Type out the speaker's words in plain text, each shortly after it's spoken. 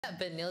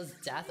Vanille's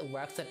death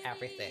works on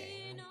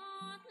everything.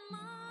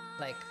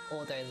 Like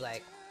all those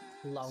like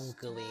long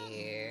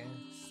gooey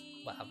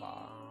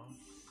whatever.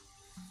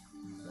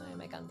 No,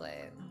 my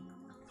gunblade.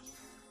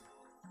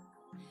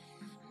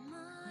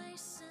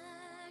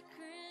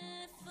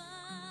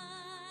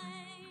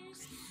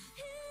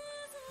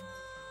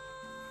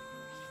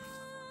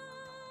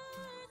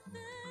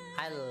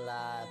 I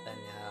love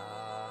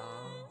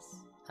Vanille.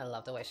 I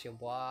love the way she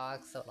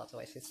walks, I love the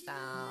way she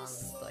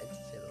sounds, the way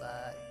she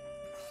looks.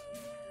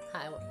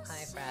 Hi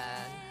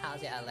friend,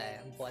 how's your LA?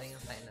 I'm boarding a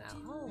flight now.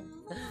 Oh,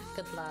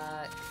 good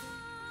luck.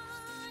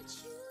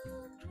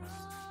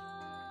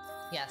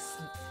 Yes,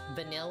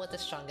 Vanille was the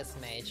strongest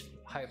mage,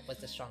 Hope was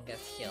the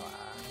strongest healer.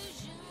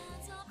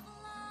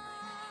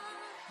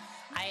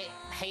 I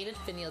hated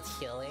Vanille's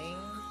healing,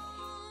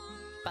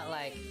 but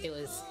like, it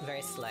was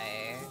very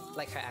slay,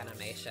 like her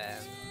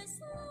animation.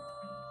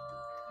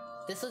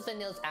 This was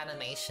Vanille's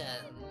animation.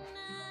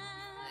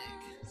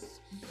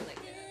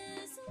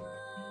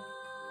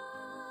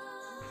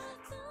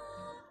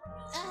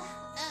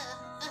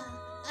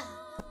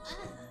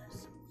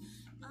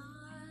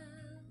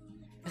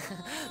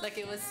 Like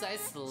it was so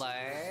slow,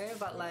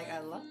 but like I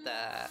loved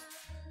that.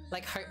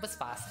 Like Hope was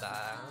faster.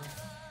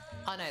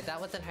 Oh no, that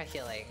wasn't her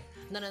healing.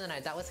 No,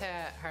 that was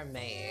her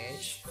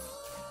mage.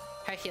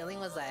 Her healing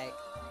was like.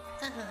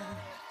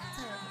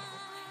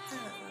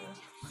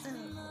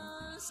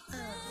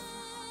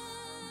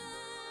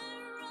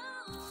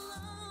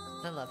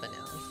 I love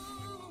Vanille.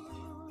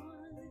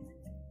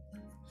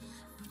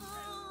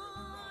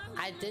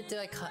 I did do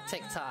a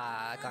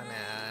TikTok on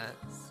it.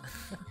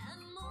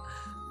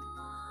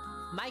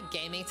 My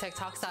gaming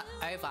TikToks are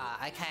over,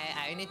 okay?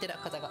 I only did it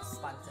because I got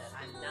sponsored.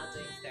 I'm now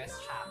doing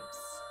thirst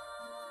traps.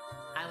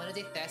 I want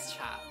to do thirst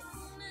traps.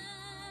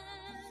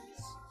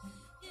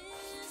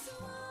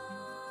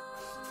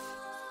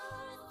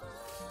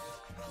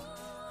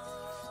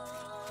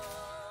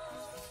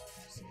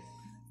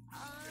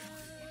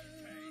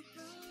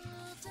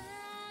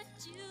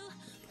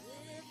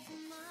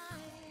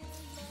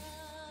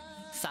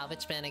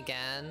 Salvage bin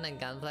again and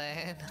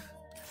gunblade.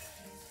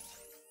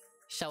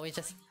 Shall we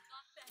just...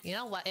 You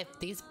know what? If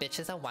these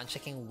bitches are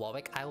one-tricking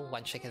Warwick, I will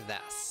one-trick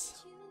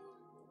this.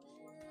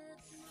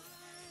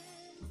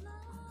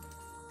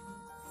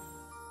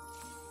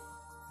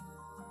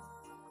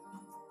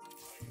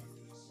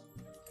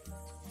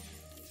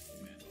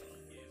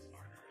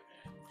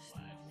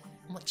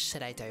 What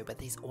should I do with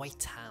these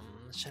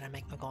items? Should I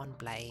make my golden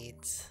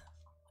blades?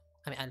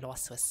 I mean, I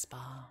lost Whisper.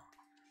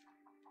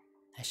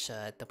 I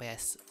should. The way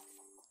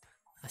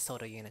I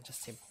sold a unit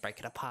just to break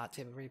it apart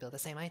to rebuild the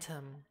same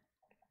item.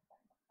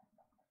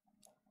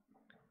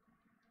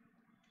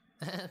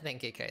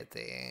 Thank you,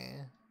 Cody.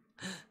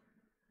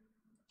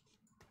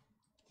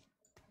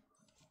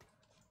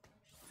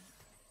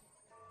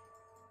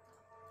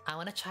 I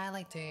wanna try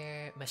like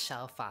do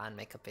Michelle Fan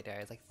makeup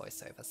videos, like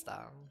voiceover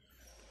stuff.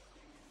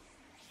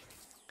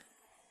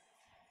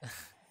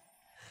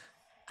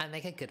 I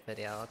make a good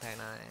video,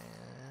 don't I?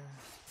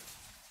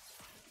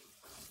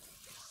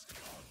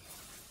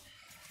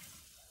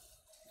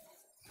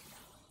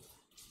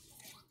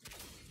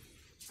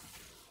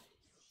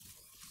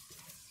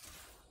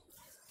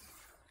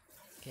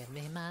 Give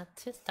me my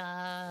 2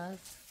 stars.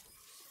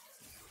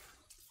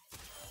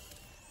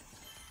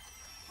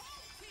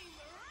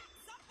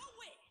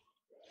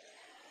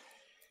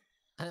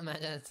 I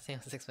imagine it's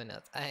 6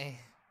 minutes. I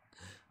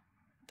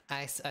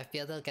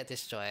feel they'll get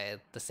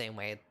destroyed the same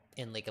way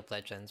in League of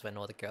Legends when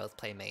all the girls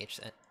play mage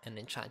and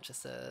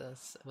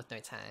enchantresses with no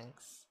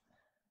tanks.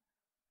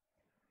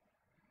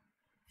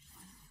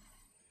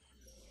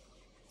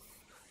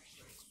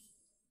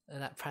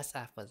 And that press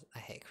F was I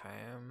hate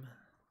Chrome.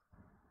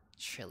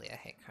 Truly I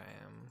hate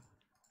Chrome.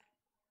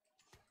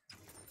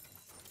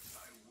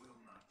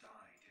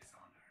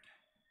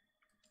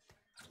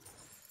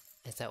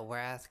 Is it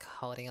worth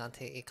holding on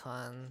to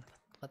Econ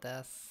for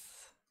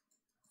this?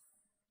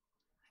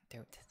 I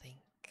don't think.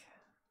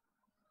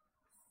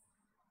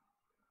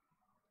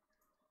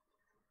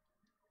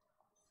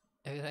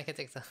 Maybe I could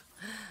take some.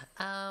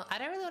 I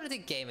don't really want to do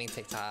gaming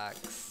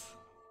TikToks.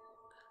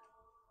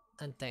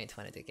 I don't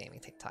want to do gaming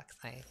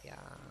TikToks. Yeah.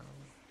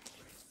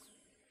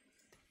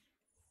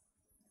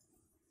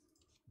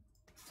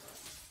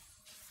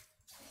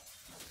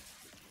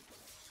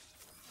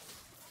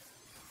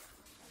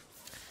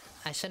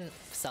 I shouldn't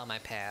sell my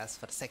pairs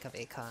for the sake of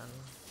Econ.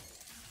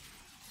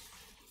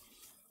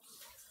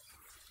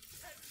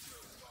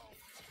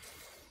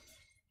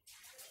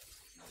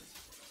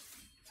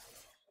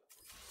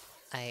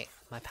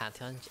 My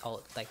Pantheon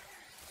like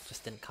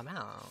just didn't come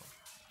out.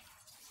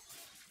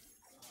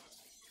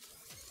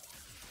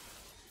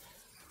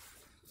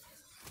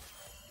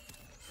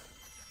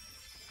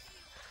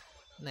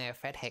 No,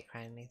 Fred hate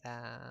crime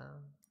either.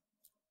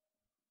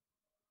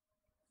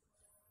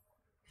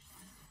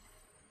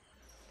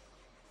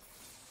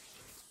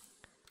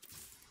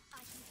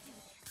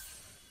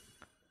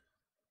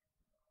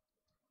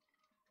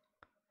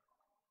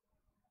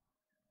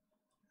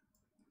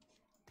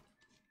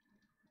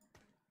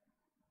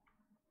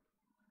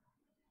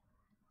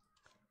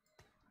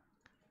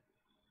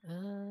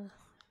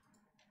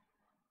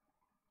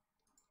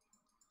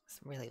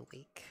 really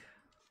weak.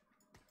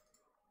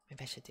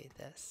 Maybe I should do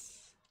this.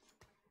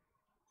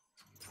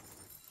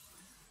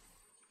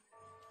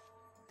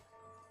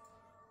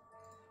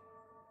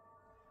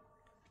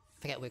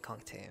 Forget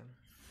Wukong too.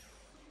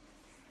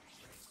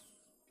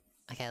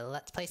 Okay,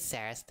 let's play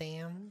Sarah's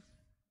theme.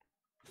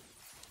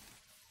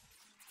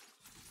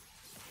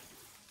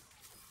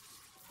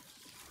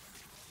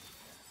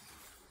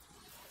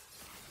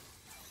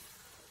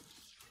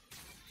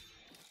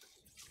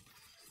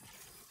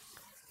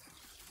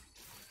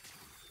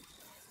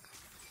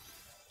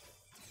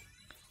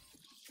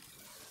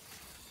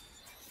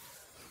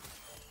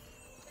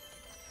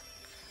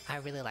 I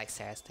really like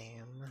Sarah's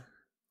theme.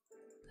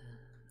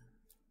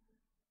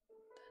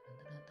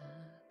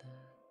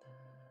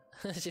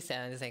 She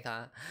said on the same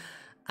comment.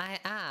 I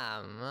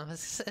am.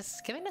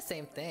 It's giving the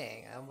same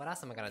thing. What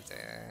else am I gonna do?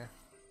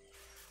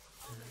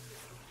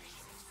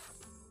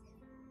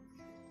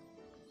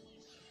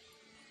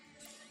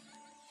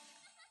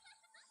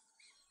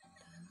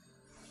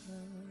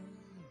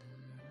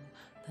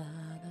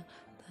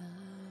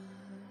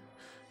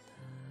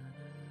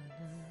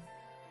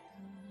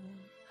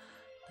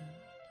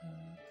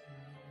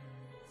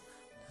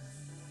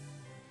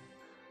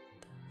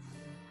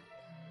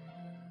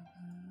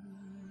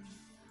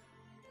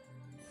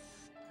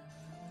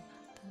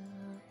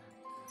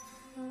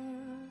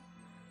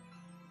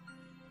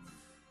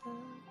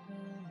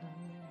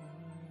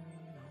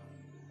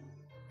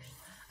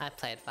 I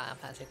played Final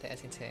Fantasy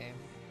 13 too.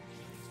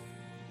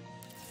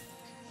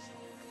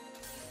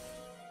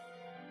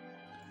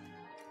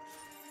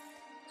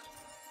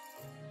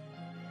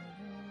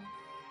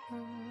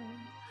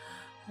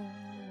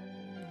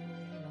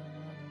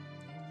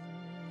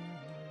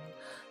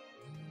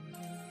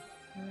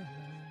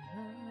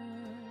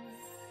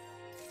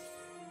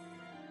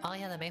 Oh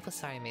yeah, the Maple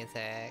Story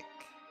music.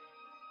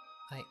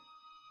 Like...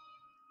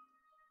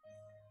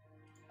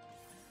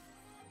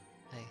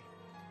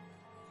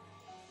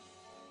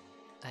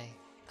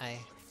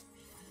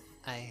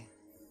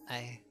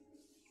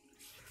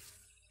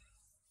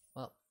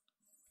 Well,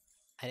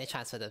 I need to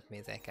transfer the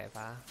music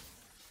over.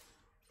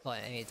 Well,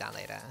 I need it down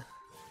later.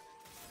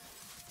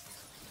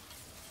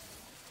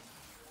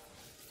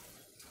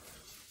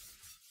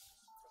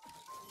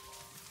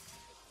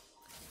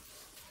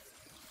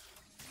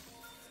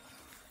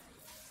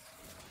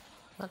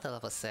 Not the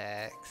level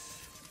 6.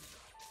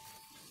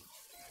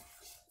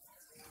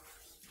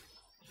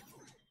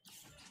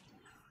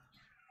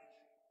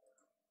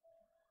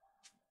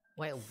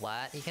 Wait,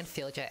 what? You can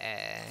field your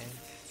egg.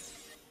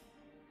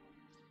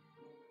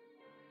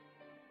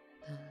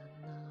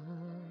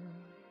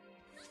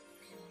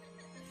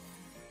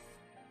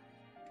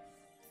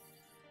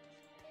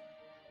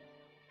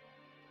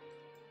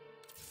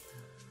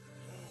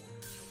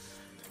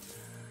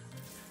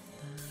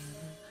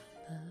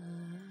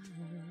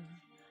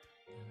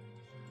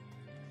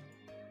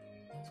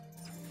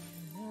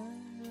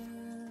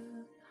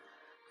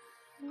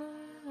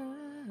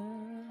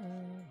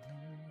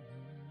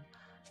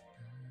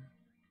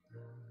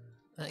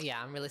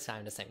 Yeah, I'm really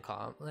starting the same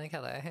comp. Like,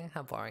 hello,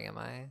 how boring am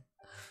I?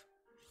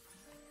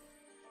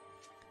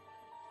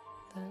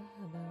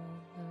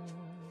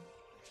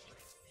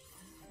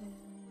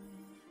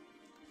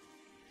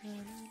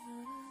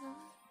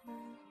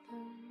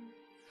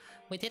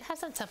 We did have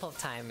some Temple of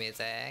Time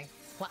music.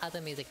 What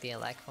other music do you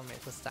like from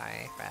Maple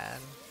Story, Fred?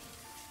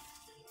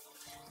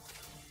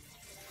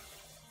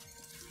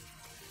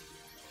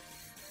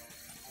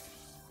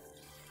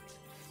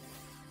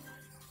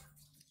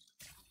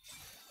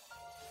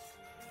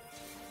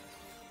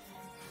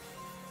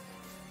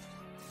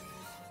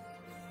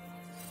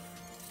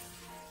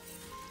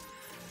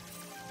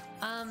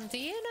 Do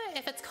you know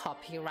if it's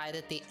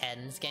copyrighted the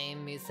Ends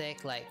game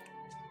music, like,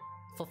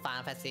 for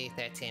Final Fantasy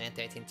 13 and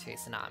 13-2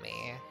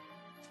 Tsunami?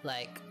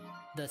 Like,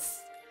 the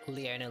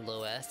Leona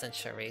Lewis and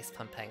Charisse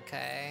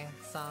Pumpenko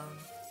song?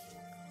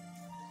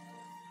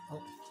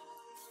 Oh.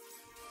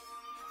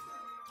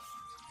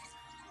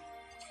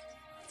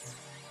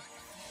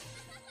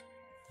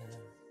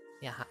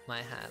 Yeah,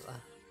 my hand.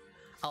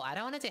 Oh, I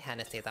don't want to do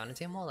Hennessy, I want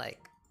to do more like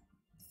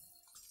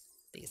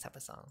these type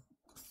of songs.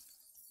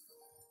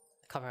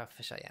 Cover up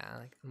for sure, yeah.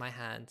 Like My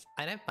Hand.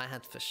 I know My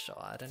Hand for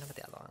sure. I don't know about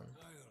the other one.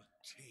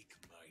 I'll take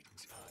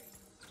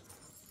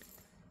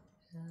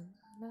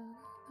my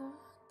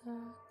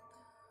time.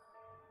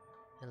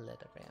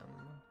 Illiterate.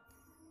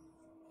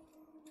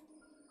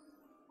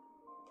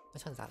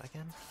 Which one's that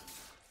again?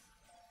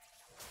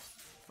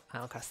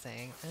 Animal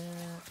Crossing.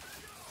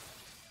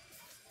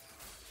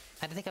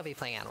 I don't think I'll be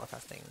playing Animal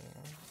Crossing.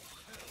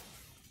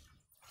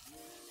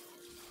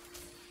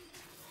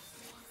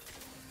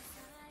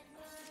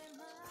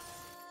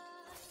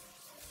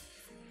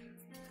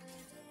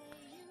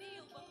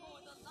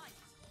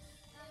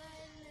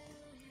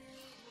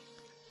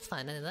 It's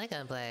fine, I'm not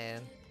gonna play.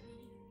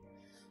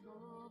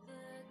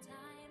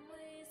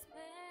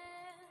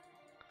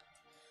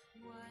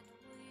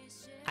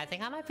 I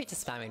think I might be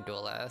just spamming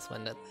Duelist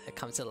when it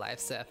comes to live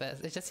service.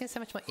 It just seems so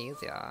much more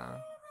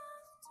easier.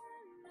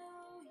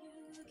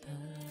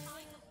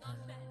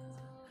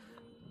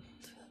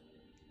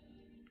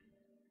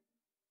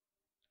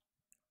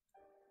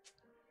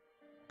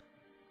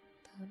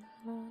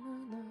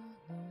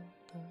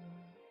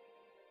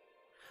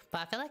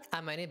 But I feel like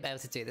I'm only able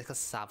to do this because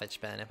Salvage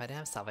Bin. If I didn't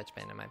have Salvage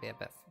Bin, it might be a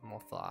bit more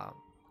flop.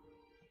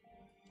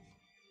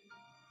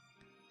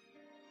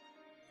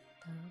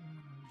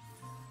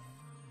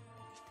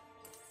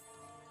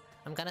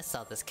 I'm gonna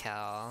sell this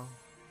kill.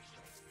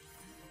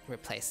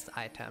 Replace the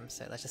item,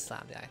 so let's just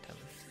slam the item.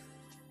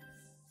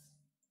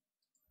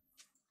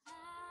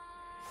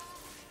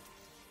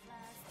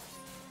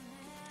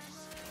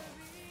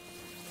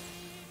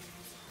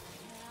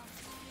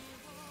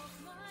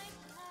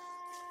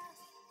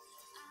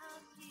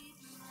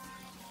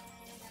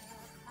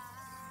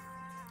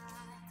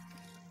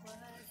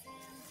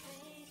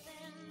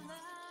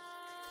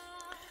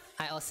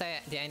 I also,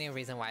 the only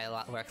reason why it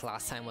worked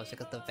last time was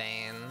because the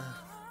VAYNE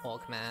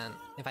augment.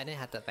 If I didn't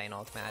have the VAYNE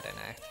augment, I don't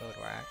know if it would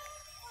work.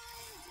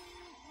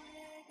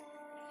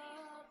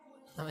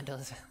 I'm a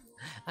duelist.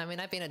 I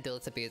mean, I've been a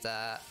duelist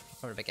abuser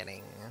from the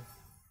beginning.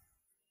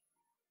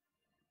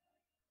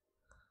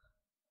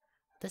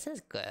 This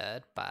is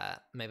good,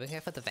 but maybe we can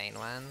go for the VAYNE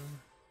one.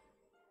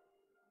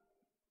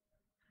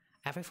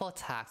 Every 4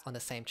 attacks on the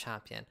same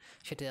champion,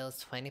 she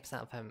deals 20%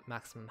 of her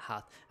maximum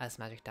health as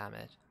magic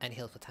damage and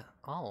heals for 10.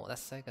 Oh,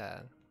 that's so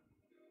good.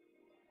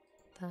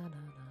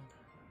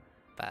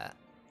 But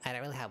I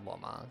don't really have war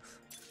marks.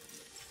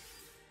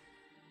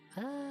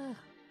 Ah.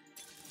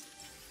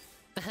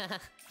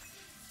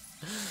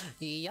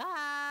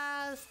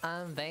 Yes!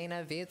 I'm VAYNE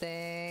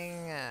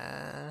abusing!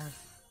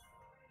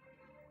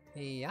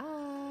 Yeah!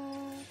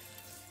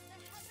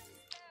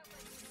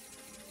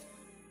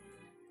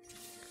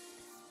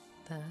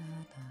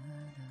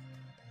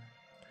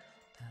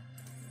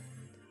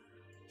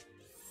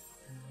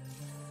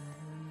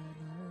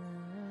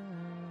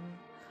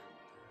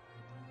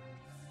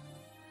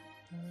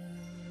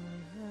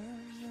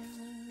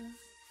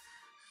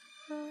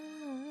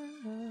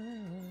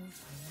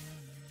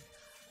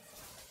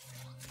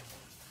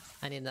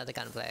 I need another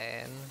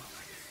gunblade.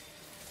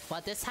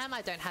 Well, this time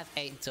I don't have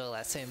 8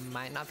 duelists, so it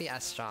might not be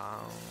as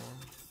strong.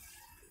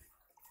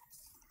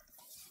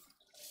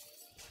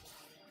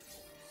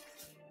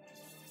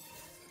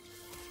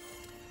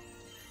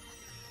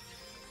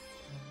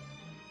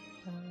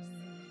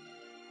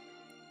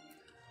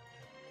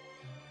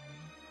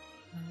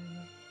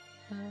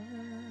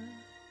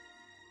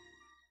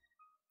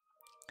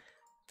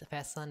 The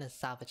first one is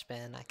Salvage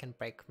Bin. I can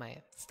break my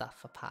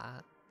stuff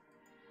apart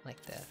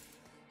like this.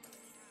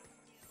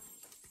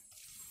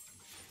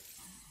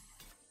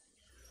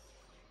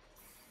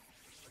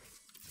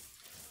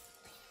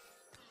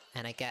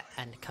 And I get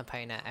a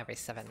component every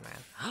 7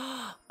 rounds.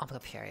 Oh my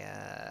god,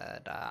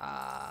 period.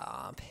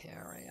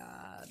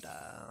 Period.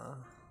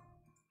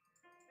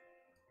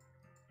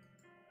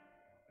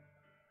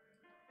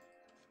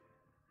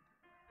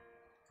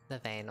 The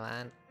VAYNE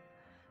one.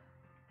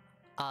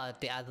 Oh,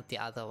 the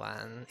other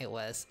one. It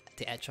was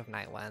the Edge of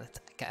Night one.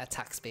 Get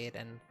attack speed,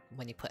 and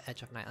when you put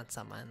Edge of Night on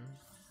someone,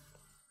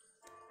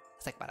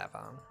 it's like whatever.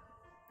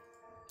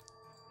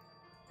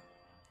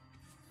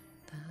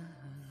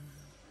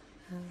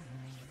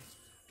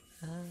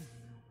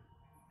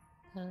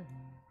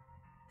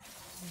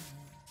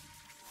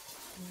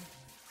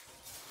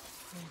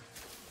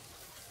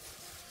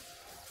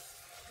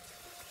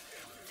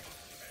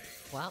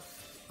 Well,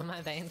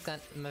 my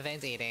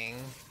VAYNE's eating.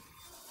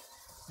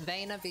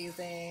 VAYNE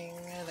abusing,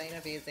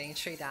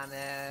 tree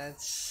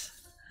damage.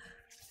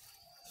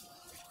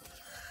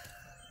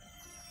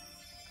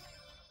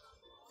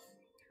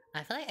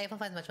 I feel like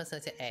 8.5 is much more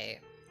similar to 8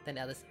 than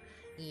the others.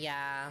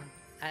 Yeah,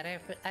 I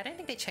don't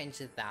think they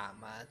changed it that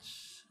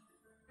much.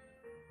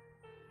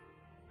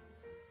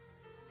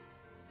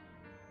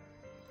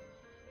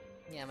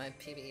 Yeah, my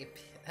PvE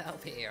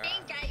LP era.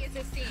 Being gay is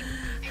a sin.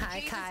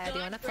 Hi Kai, do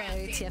you want to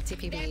play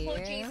TFT Therefore,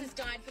 Jesus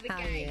died for the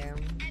gay.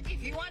 And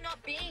if you are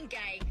not being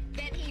gay,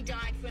 then he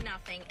died for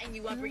nothing, and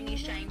you are bringing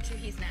shame to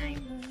his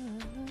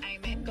name.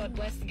 Amen. God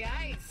bless the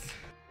gays.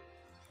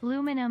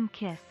 Luminum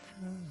kiss.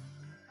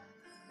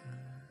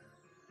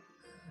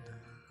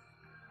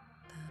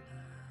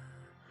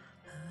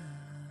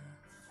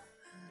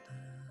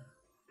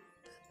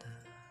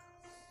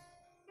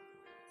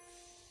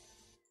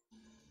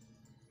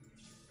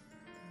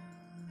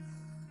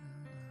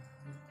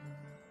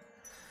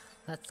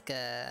 That's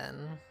good.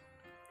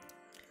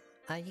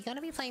 Are you gonna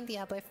be playing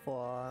Diablo 4?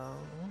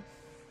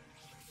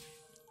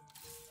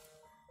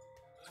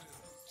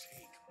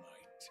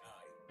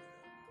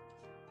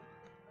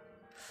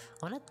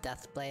 I want a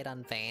Deathblade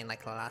on VAYNE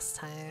like last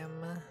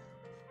time.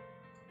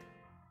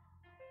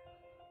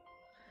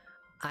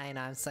 I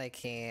know, I'm so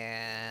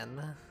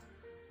keen.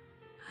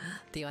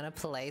 Do you want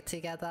to play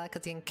together?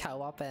 Because you can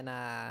co-op and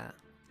I'm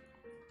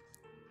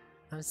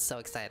so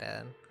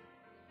excited.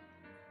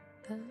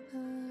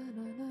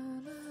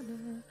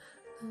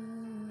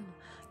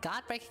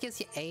 Godbreaker gives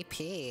you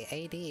AP,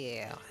 AD,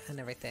 and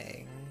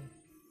everything.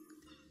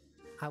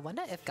 I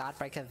wonder if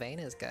Godbreaker VAYNE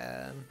is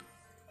good.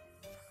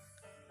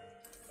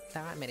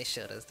 There aren't many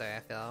shielders though,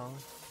 I feel.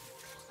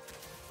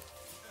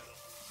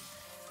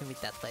 Maybe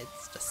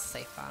Deathblade's just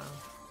safer.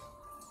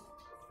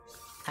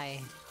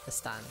 Hi, the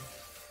stun.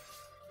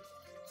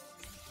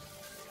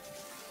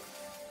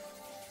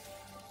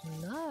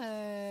 No.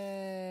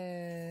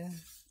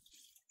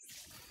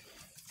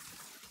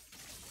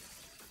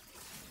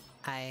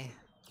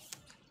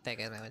 There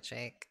goes my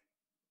Jake.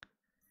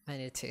 I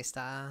need a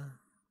 2-star.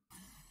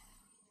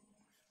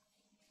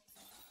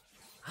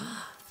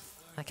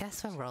 I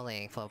guess we're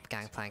rolling for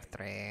Gangplank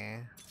 3.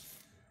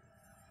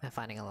 I'm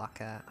finding a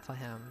locket for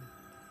him.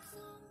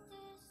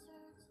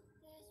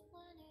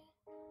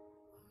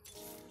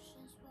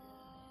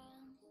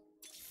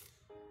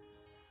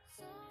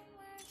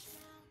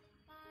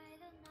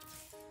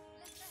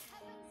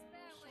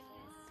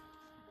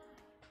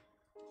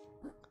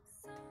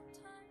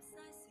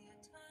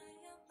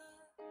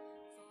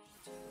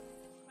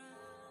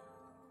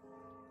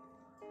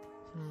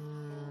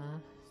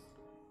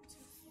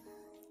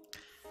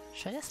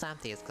 Should I just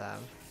stamp these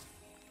gloves?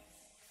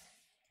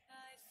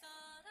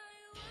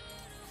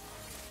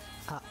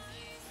 Oh,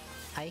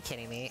 are you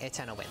kidding me?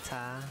 Eternal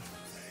Winter.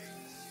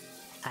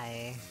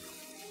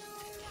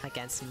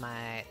 Against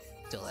my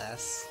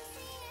duelist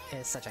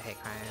is such a hate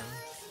crime.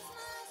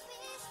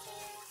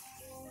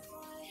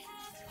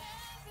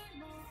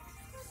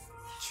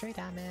 True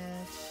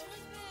damage.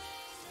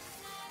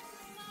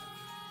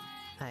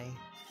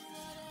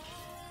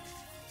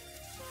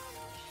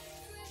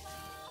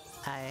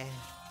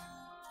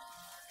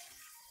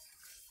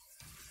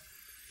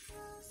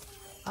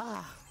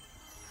 Ah!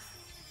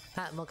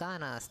 That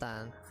Morgana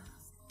stun.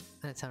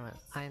 Eternal,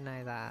 I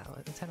know that.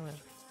 Eternal,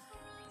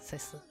 so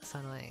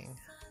annoying.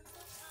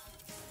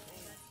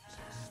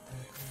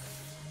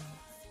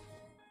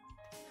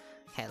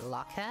 Okay,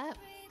 locket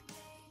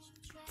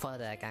for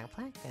the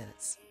Gangplank, and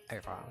it's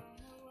over.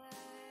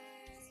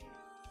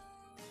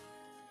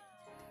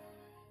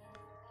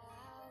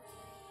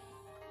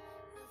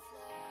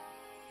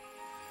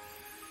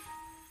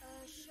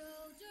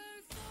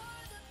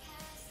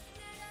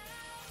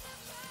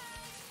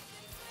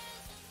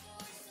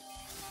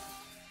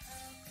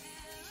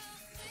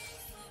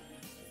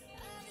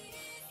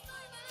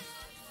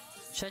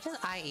 Should I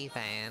just IE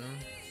Vayne?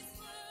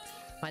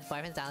 My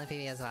boyfriend's down in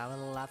PV as well, I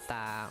would love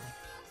that.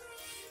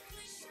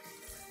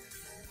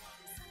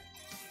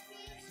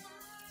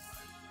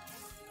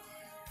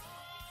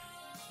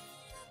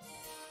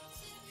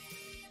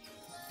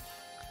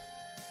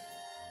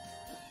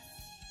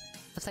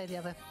 Let's play the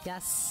other.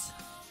 Yes!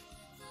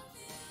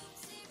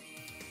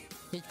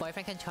 Your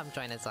boyfriend can come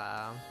join as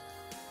well.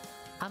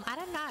 I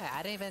don't know,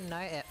 I didn't even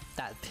know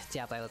that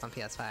Diablo was on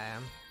PS5.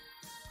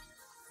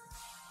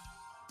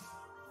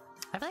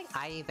 I feel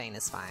like IE Vayne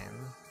is fine.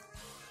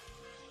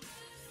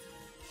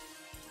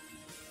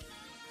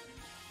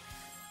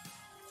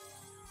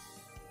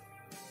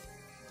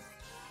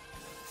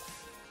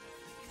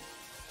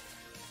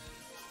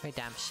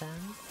 Redemption.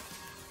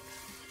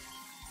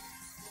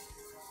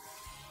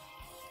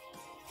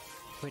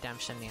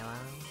 Redemption Nila.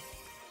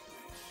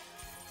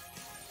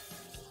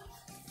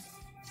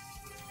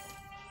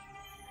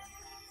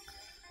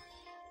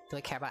 Do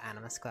I care about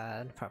Anima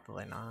Squad?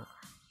 Probably not.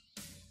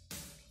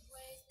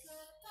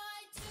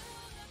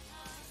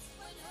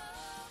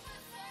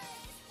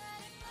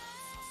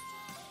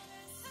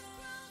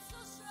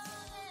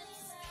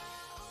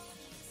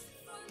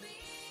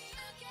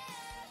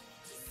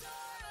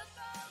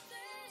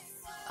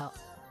 Oh.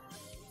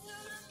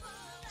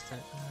 So,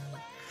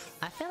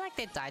 I feel like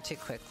they die too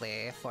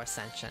quickly for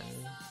Ascension.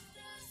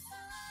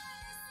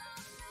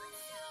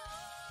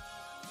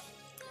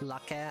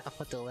 Locket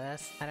for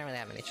Duelist? I don't really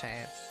have any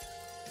traits.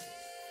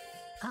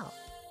 Oh.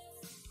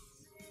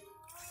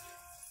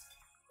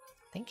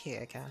 Thank you,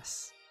 I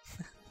guess.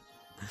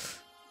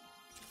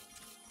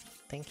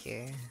 Thank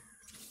you.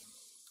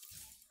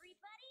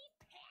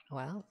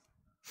 Well,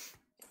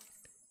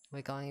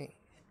 we're going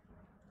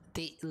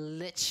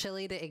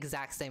literally the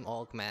exact same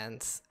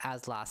augments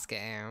as last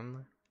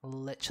game.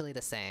 Literally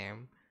the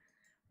same.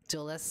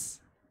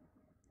 Duelist.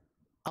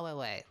 Oh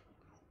wait.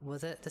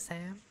 Was it the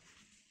same?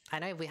 I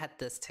know we had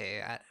this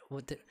too.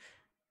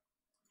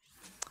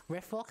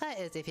 Riftwalker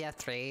is if you have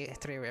three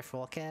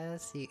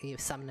Riftwalkers, you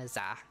summon a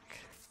Zac,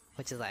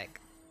 which is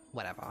like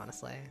whatever,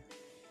 honestly.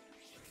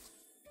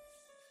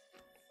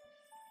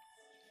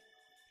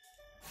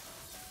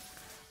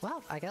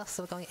 Well, I guess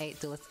we're going 8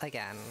 duelists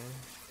again,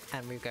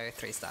 and we go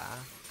 3-star.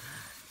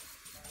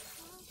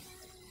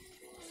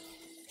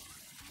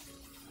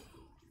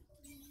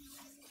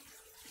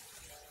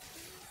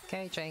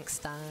 Okay, drink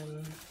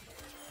stun.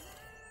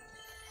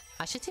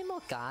 I should do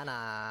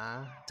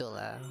Morgana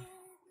dueler.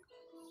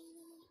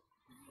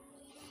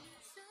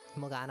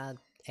 Morgana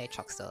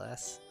Aatrox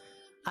duelist.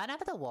 I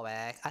never did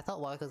Warwick. I thought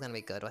Warwick was gonna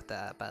be good with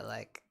it, but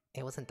like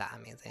it wasn't that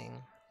amazing.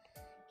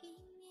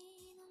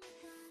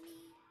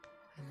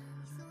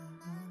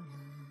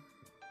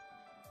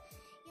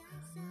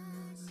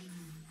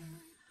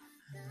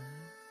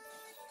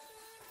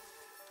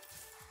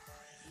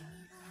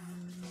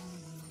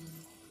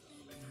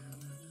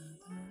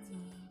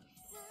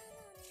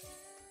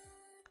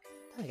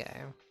 There we go.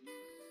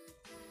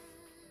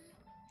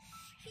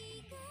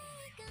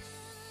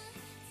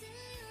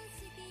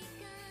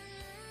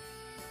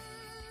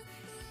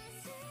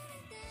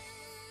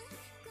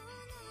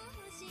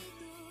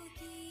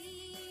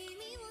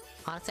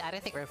 Honestly, I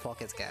don't think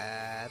Roadfork is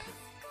good.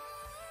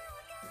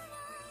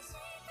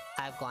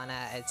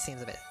 Iguana, it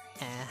seems a bit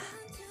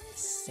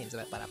seems a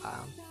bit whatever.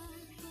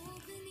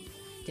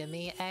 Give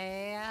me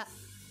a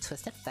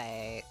Twisted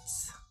Fate.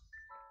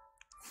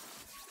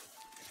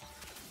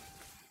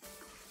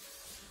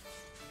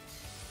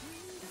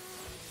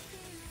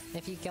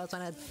 If you girls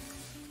wanna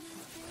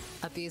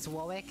abuse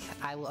Warwick,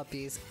 I will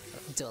abuse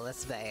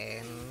Duelist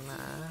Vayne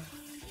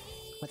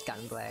with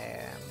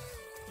Gunblade.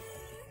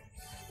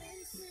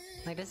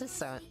 Like, this is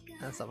so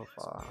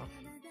unstoppable.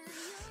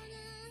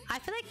 I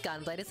feel like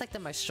Gunblade is like the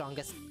most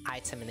strongest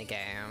item in the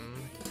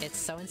game. It's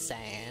so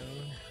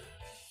insane.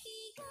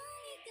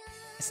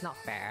 It's not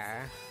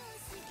fair.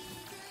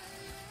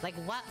 Like,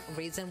 what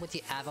reason would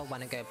you ever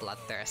want to go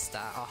Bloodthirster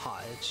or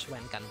Hodge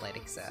when Gunblade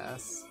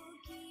exists?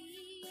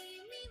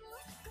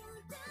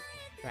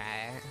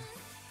 Right?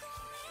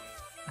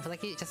 I feel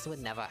like you just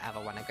would never ever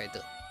want to go do...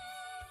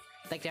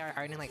 Like, there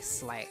are only like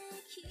slight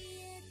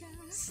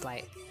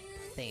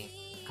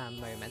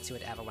moments you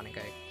would ever want to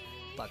go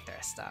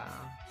Bloodthirster.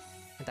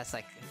 And that's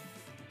like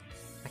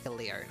a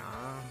Leona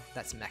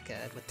that's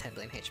mecha'd with 10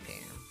 billion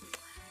HP.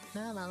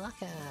 No, I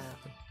like it.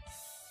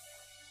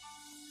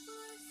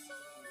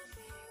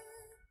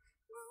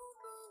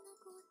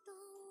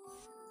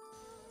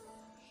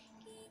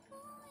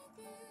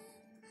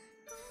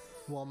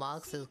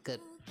 Warmogs is good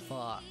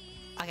for...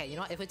 Okay, you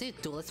know what? If we do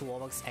Duelist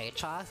Warmogs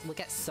Aatrox, we'll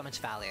get so much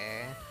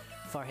value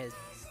for his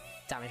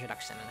damage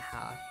reduction and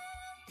health.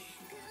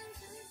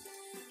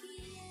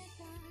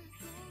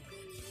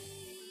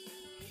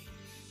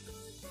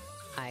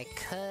 I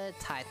could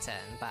Titan,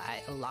 but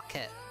I lock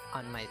it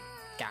on my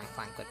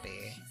Gangplank would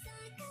be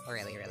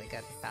really, really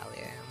good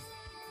value.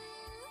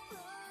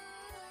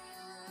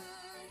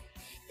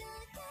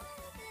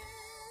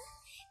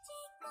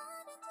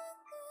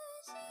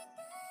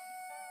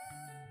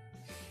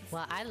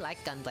 Well, I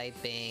like Gunblade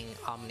being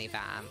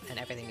Omnivamp and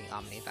everything being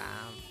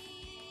Omnivamp.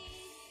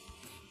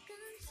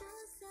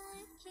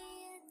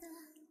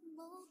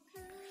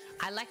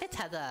 I like the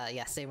tether.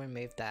 Yes, they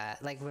removed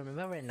that. Like,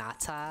 remember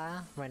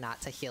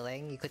Renata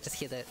healing? You could just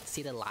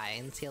see the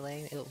lines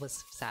healing. It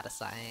was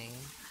satisfying.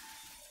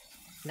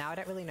 Now I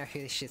don't really know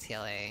who she's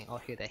healing or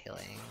who they're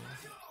healing.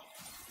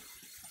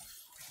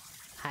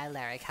 Hi,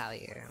 Larrick, how are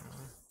you?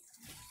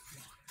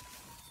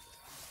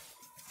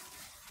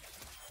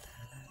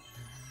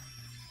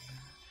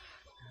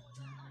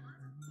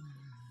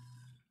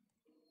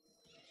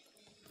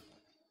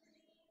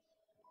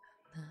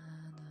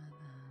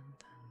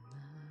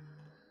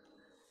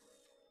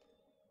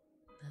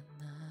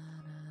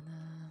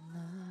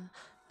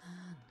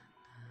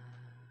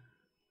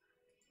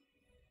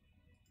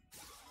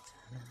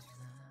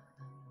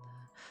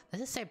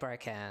 This is so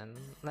broken.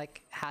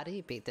 Like, how do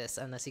you beat this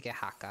unless you get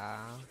Hacker?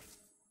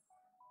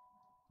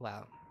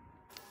 Well,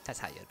 that's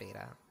how you'd beat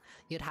it.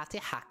 You'd have to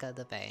Hacker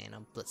the Vayne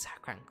or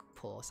Blitzcrank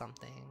pull or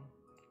something.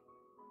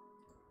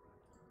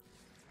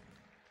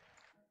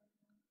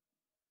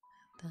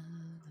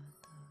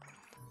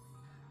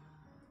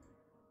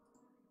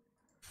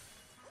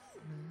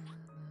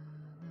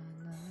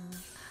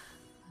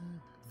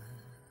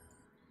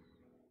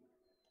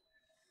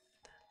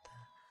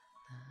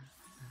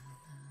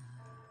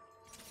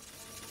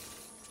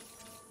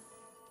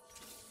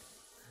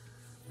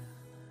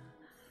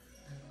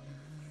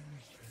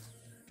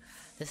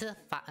 This is a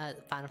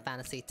Final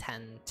Fantasy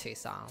X-2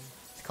 song.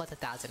 It's called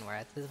 1,000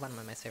 Words. This is one of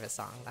my most favorite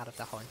songs out of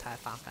the whole entire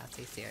Final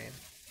Fantasy series.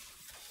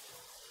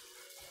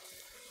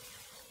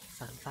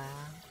 Sunfire.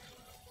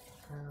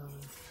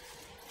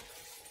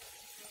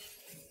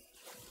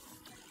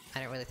 I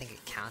don't really think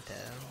it counted.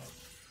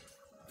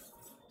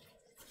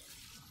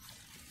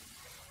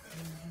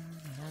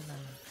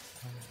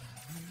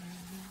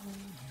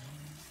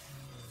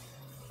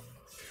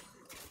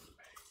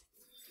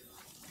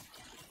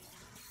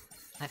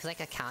 I feel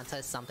like a counter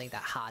is something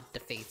that hard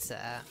defeats it.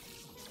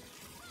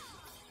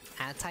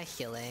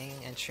 Anti-healing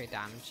and true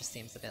damage just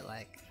seems a bit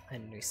like a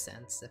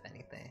nuisance, if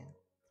anything.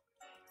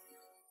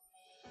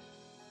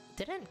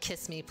 Didn't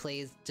Kiss Me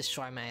Please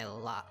destroy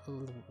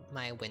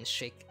my win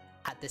streak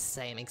at the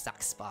same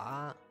exact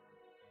spot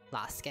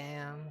last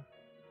game?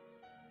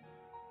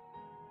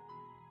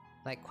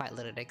 Like, quite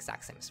literally the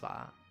exact same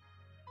spot.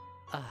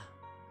 Ugh,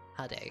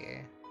 how dare you.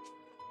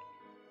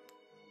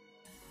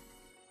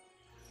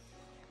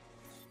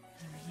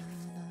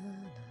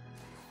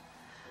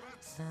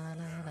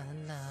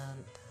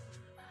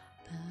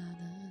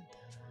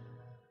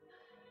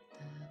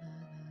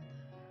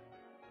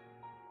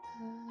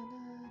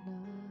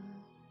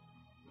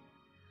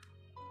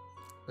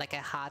 Like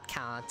a hard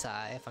counter,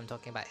 if I'm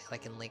talking about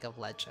like in League of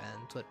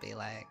Legends, would be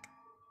like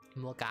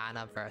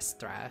Morgana versus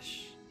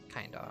Thresh,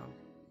 kind of.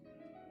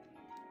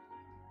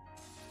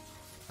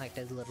 Like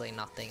there's literally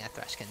nothing a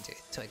Thresh can do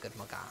to a good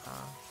Morgana.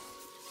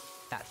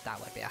 That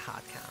would be a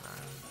hard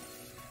counter.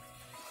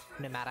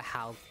 No matter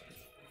how,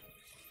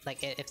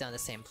 like if they're on the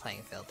same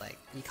playing field, like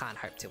you can't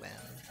hope to win.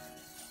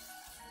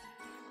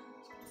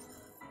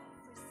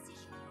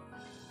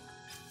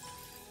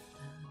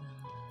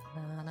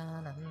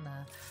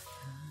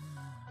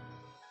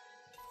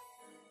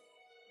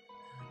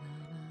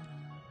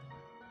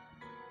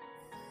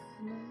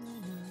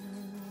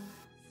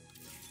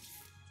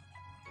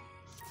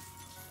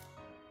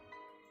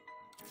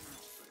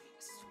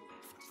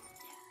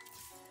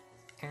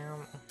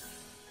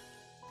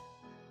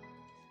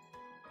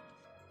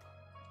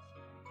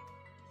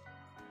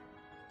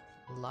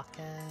 Lock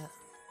it.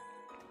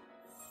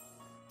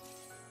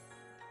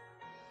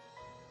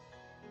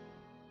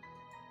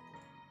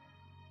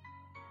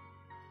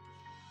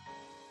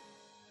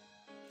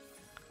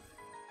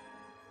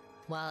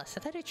 Well, it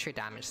said I do true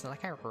damage, so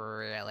like I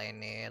really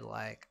need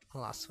like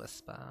Lost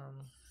Whisper.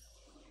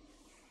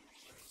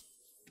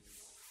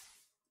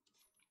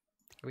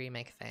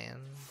 Remake Vayne.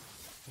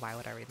 Why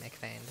would I remake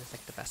Vayne? There's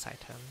like the best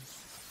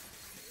items.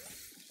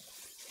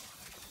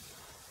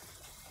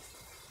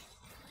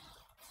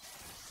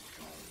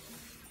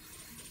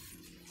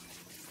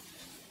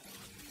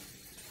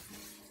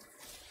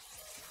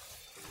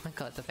 Oh my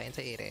god, the Vaynes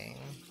are eating.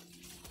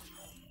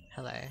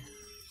 Hello.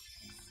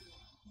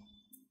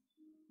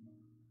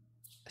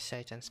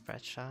 Shojin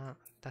spreadshot.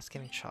 That's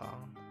giving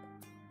troll.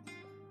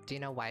 Do you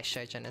know why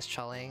Shojin is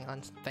trolling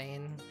on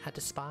Vayne at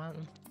the spot?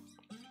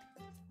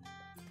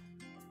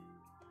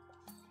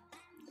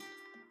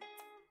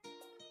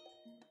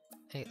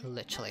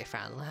 Literally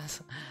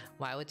friendless.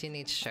 Why would you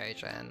need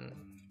Shojin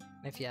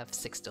if you have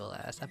 6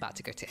 duelists, about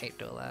to go to 8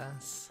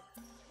 duelists?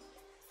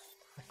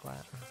 Like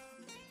what?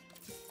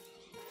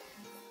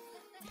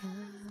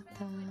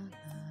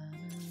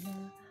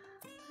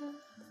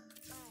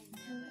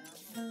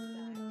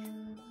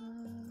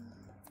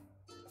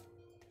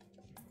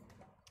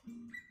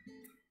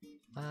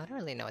 I don't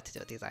really know what to do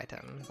with these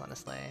items,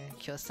 honestly.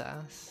 Cure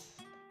sus.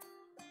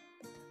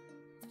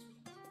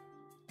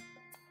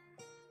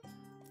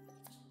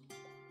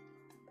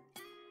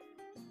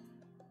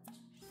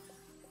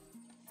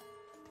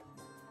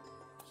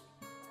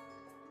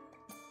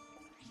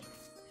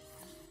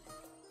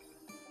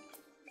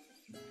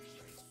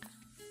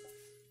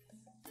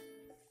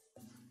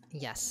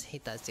 Yes, he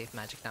does do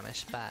magic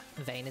damage, but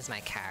Vayne is my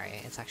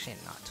carry. It's actually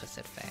not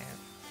Twisted Fate.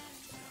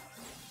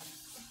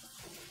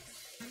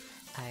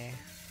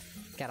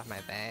 Get off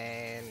my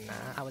Vayne.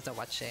 I wasn't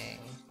watching.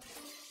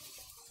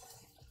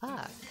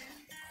 Fuck.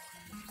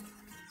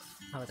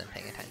 I wasn't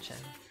paying attention.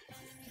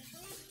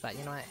 But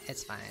you know what?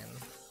 It's fine.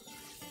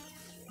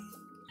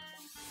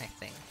 I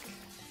think.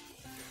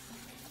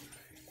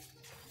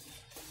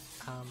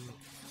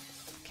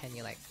 Can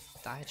you like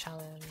die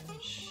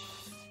challenge?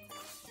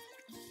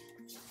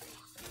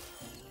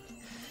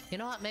 You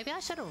know what? Maybe I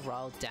should have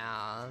rolled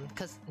down,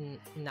 because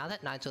now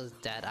that Nigel's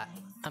dead,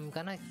 I'm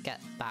gonna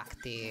get back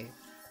the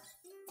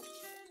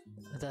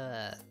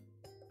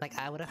like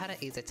I would have had an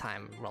easier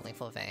time rolling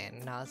for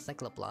Vayne. Now it's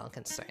like LeBlanc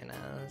and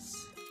Sonas.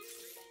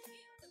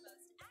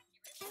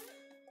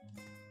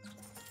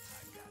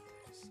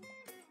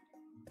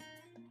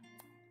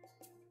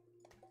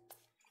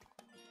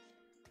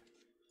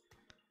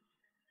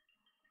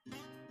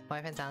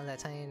 Boyfriend down there,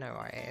 tell you no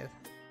worries.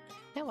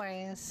 No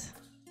worries.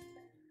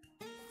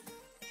 You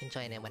can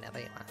join in whenever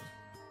you want.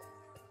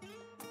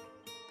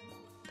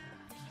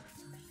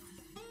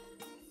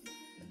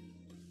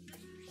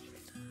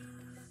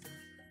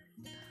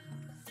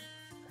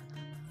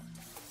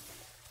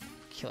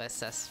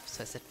 QSS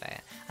Twisted Fate.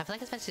 I feel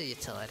like it's better to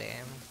utility.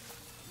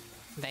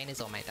 Vayne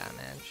is all my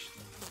damage.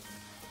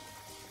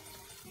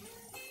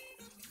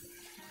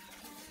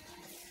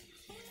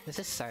 This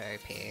is so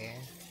OP.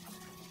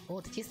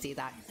 Oh, did you see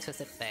that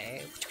Twisted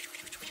Fate?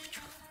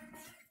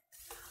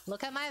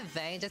 Look at my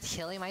Vayne just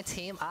healing my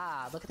team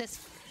up. Look at this.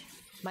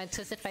 My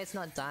Twisted Fate's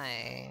not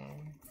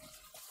dying.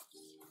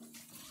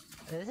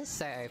 This is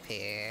so OP.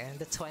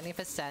 The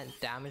 20%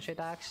 damage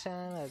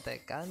reduction with the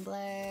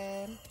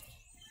Gunblade.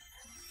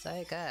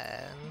 So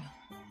good.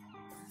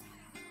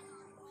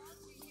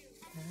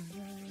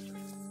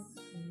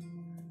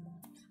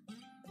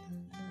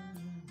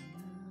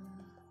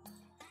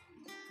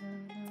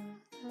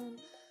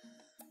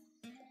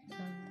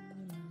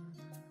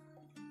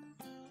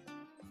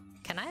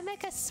 Can I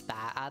make a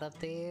spat out of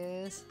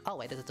these? Oh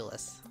wait, there's a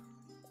duelist.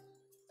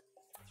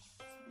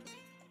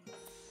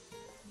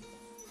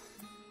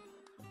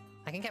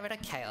 I can get rid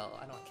of Kale.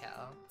 I don't want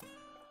Kale.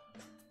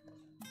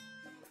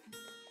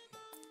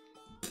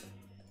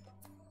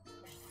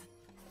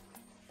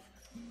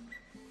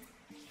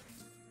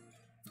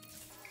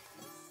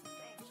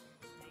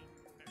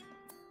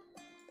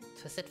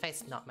 Twisted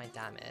Fate's not my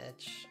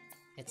damage.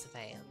 It's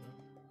Vayne.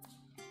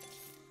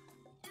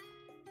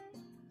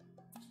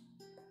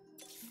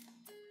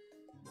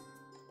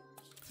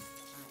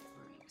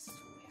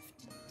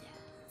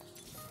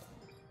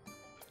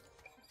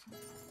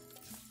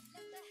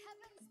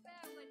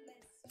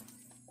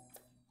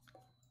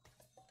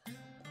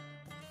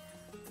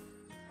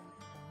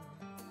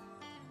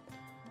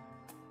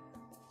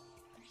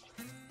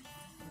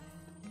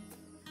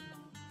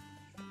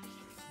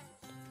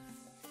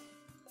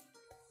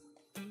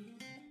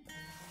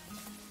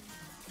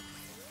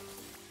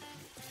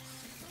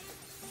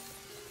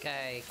 Go,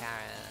 Karen.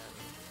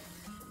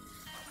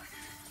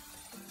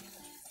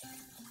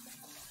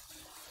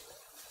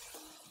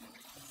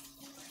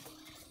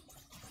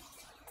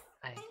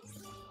 Aye.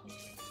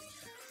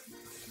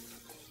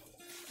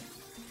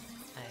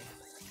 Aye.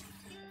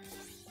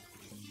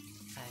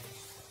 Aye.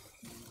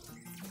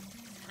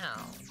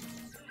 Ow.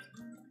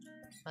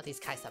 Oh, these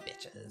Kaisa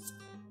bitches.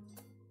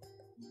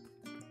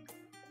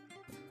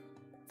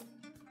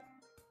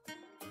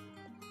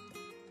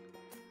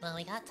 Well,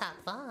 we got top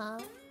 4.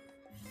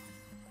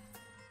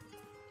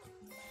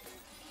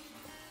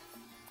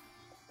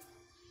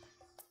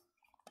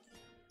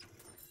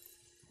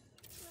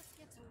 Let's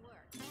get to work.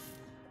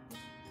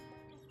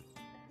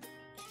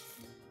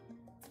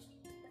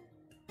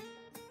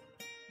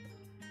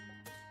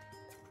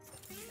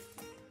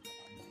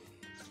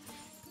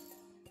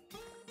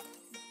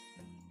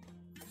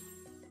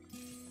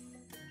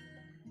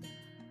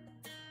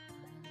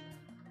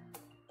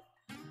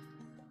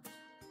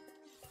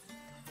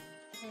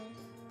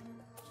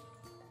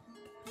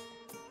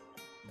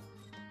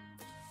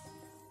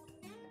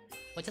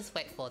 We'll just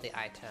wait for the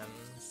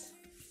items,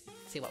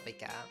 see what we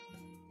get.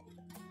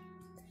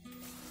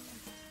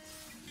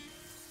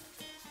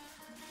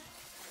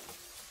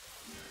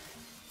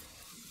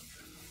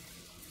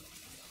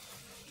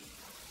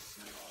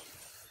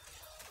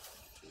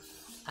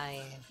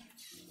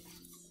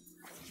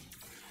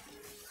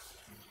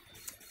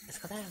 It's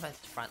because I have a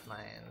front line.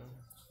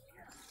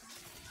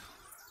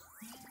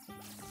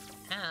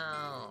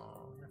 Ow!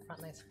 The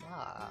front line's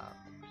flop.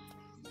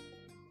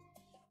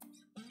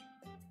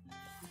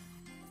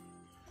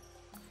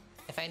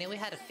 If I knew we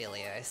had a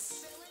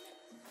Philios.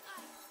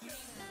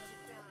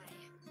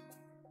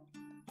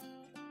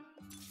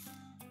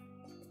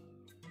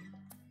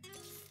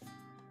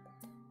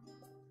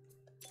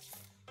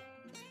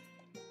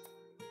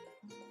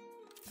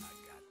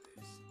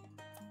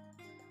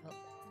 Oh,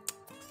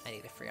 I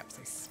need to free up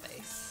some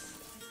space.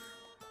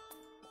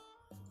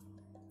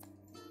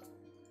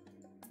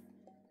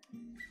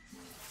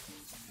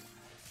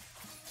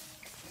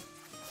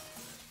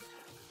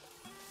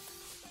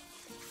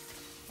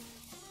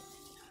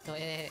 So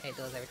it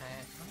does every time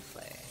I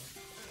play.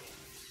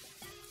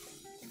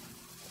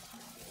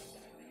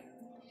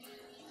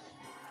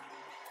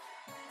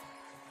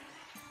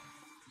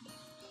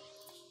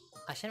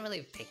 I shouldn't really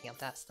be picking up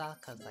that stuff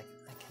because like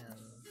I can.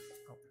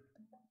 Oh.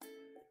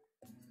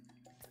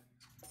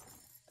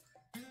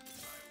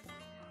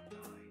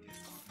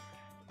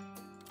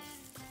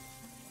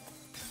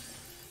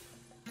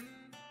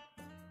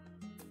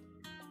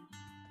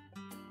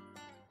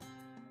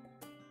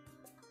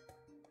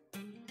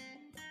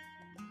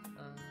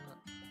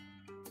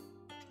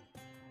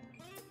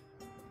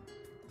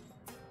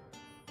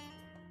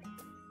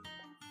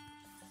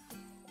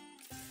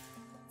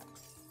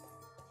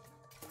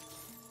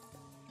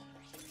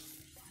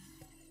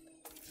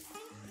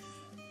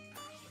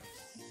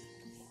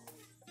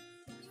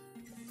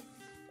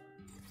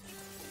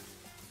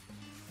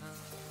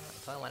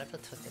 Do I want to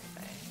put Twisted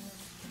Fang?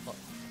 Well,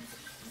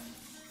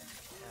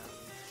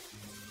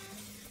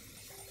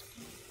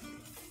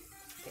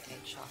 the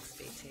 8 shocks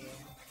BT.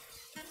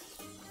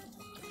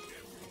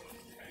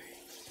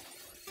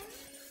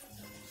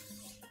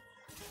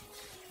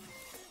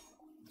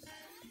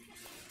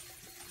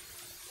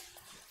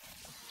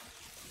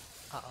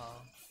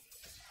 Uh-oh.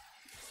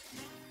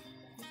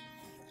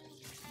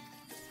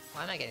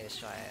 Why am I getting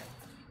destroyed?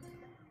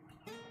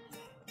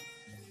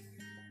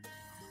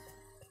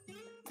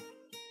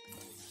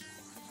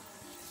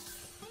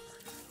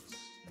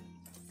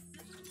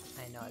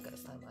 I know I gotta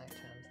stun my items.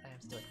 I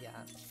have to do it, yeah.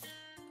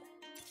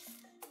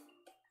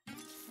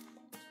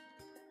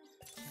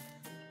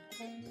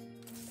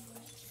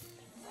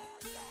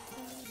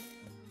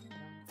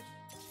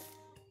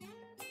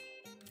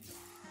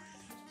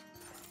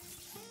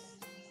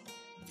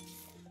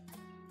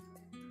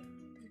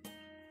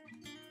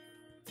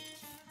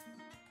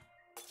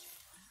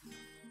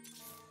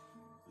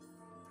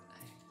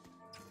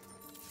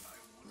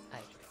 I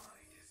agree.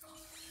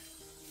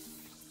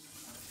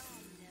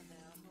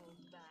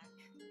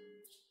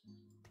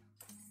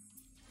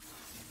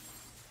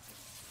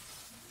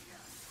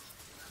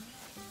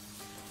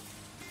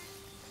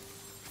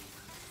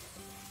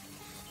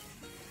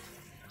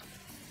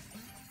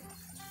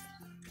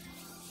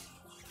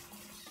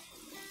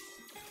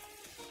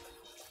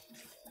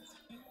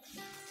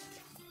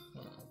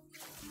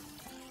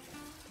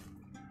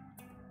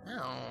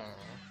 Oh.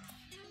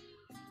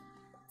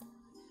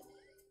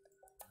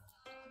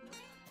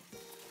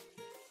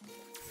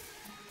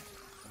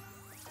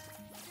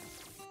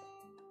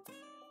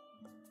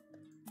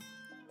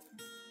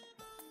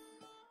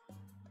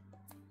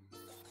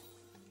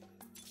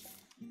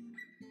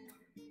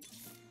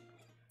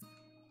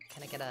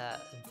 Can I get a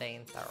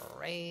Vayne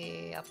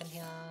array up in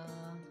here?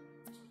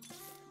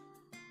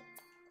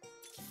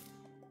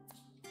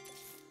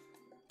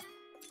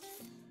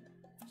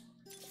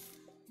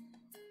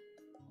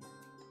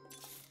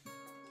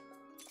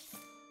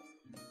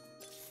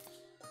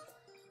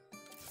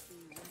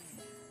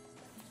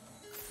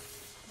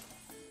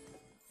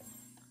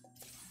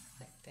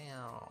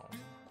 Damn.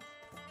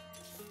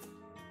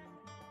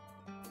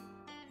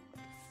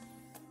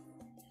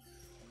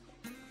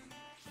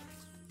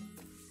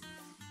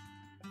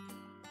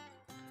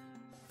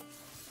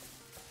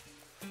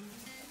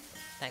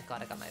 Thank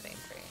God I got my Vayne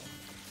free.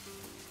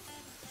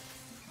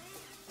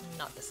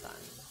 Not the sun.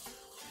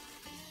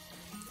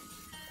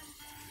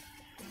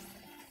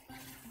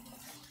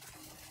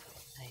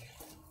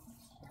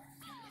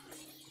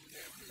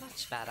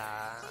 much better.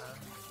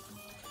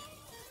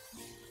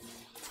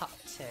 Top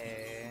 2.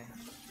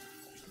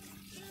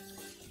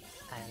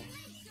 Oh.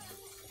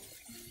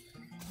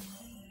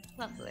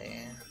 Lovely.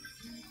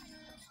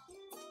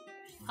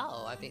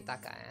 Oh, I beat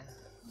that guy.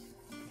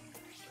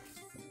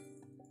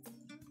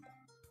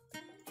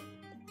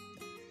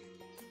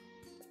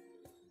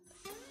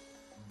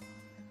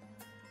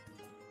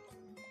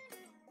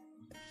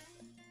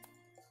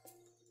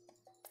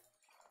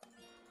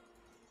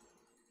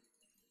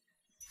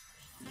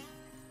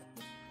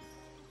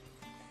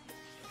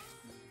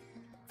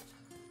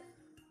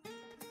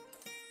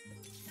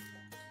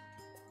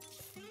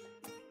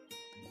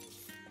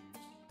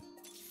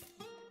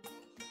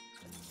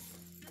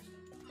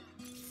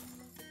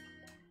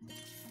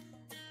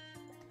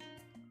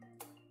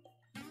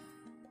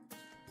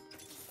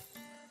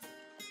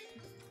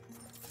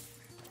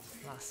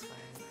 Last one.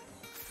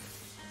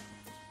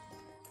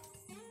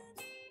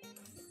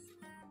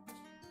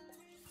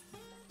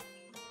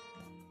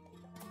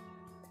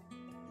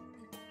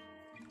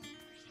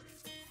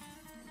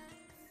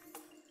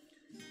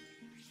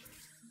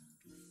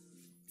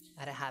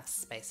 I don't have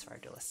space for a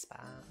duelist spell.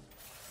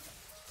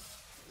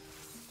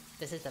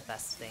 This is the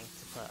best thing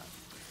to put.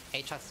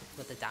 Aatrox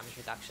with the damage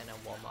reduction and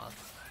Warmog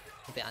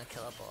will be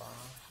unkillable.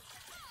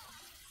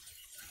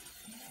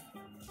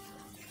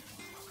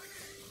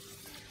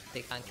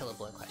 The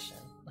unkillable in question.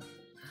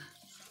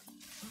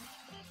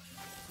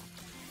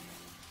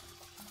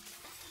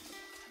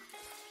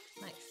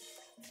 Nice.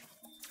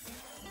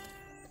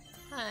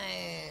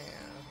 Hi.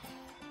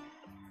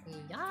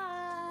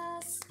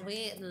 Yes!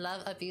 We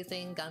love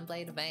abusing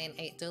Gunblade Vayne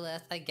 8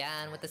 Duelist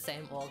again with the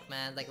same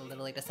augment, like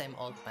literally the same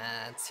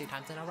augment, 2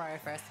 times in a row,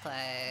 first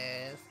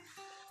place.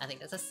 I think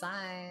that's a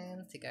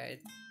sign to go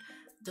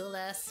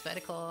Duelist,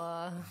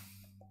 vertical.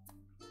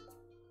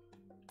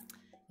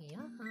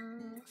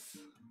 Yes.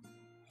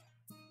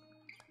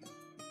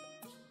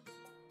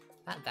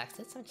 That Vex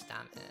did so much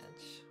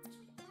damage.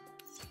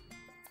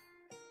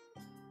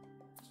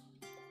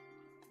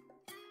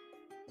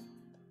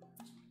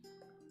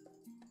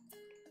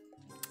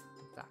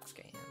 Black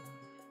screen.